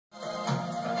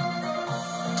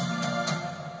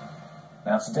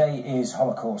Now, today is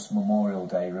Holocaust Memorial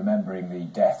Day, remembering the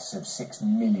deaths of 6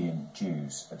 million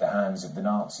Jews at the hands of the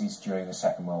Nazis during the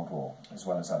Second World War, as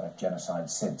well as other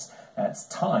genocides since. Now, it's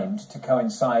timed to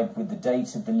coincide with the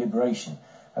date of the liberation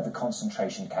of the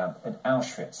concentration camp at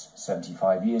Auschwitz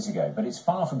 75 years ago. But it's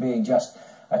far from being just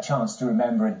a chance to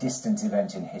remember a distant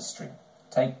event in history.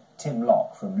 Take Tim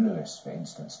Locke from Lewis, for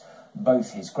instance.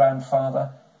 Both his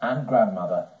grandfather and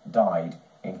grandmother died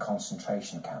in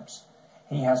concentration camps.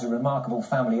 He has a remarkable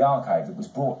family archive that was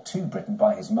brought to Britain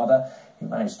by his mother, who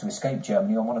managed to escape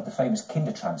Germany on one of the famous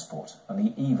Kindertransport on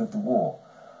the eve of the war.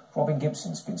 Robin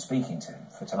Gibson's been speaking to him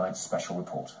for tonight's special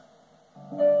report.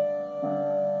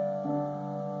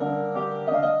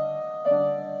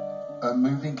 A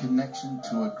moving connection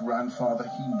to a grandfather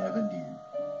he never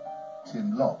knew.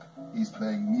 Tim Locke is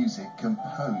playing music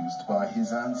composed by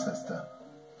his ancestor.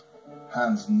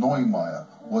 Hans Neumeier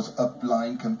was a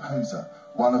blind composer,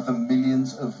 one of the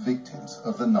millions of victims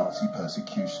of the Nazi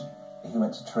persecution. He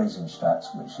went to Theresienstadt,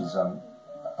 which is a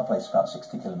place about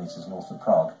 60 kilometres north of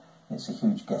Prague. It's a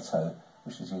huge ghetto,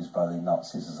 which was used by the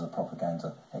Nazis as a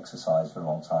propaganda exercise for a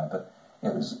long time. But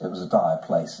it was a dire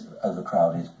place,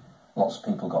 overcrowded. Lots of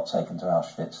people got taken to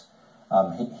Auschwitz.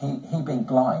 He being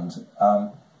blind,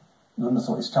 you wouldn't have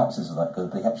thought his chances were that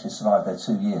good, but he actually survived there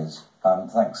 2 years,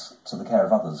 thanks to the care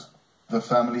of others. The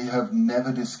family have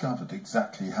never discovered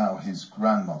exactly how his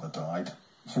grandmother died.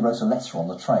 She wrote a letter on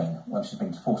the train when she'd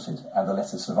been deported, and the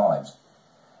letter survived.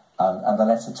 And the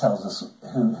letter tells us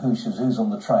who's on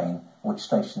the train, which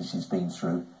station she's been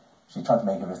through. She tried to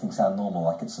make everything sound normal,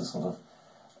 like it's a sort of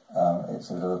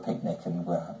a picnic, and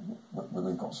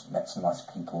we've met some nice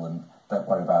people, and don't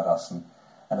worry about us. And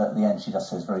at the end, she just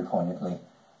says very poignantly,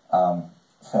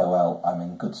 farewell, I'm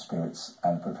in good spirits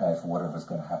and prepared for whatever's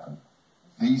going to happen.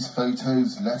 These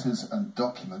photos, letters and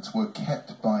documents were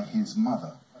kept by his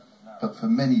mother, but for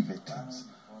many victims,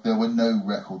 there were no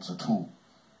records at all.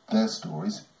 Their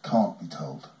stories can't be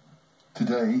told.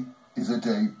 Today is a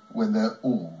day when they're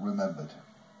all remembered.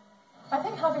 I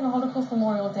think having a Holocaust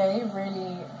Memorial Day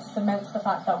really cements the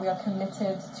fact that we are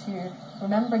committed to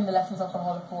remembering the lessons of the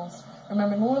Holocaust,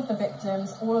 remembering all of the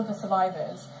victims, all of the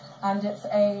survivors, and it's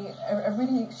a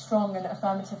really strong and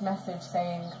affirmative message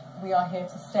saying we are here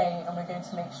to stay and we're going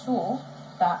to make sure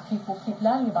that people keep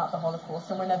learning about the Holocaust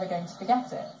and we're never going to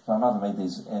forget it. My mother made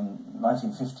these in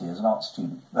 1950 as an art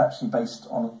student. They're actually based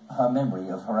on her memory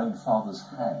of her own father's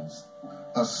hands.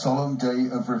 A solemn day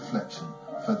of reflection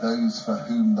for those for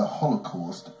whom the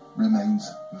Holocaust remains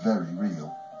very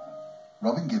real.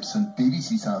 Robin Gibson,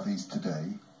 BBC South East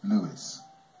Today, Lewis.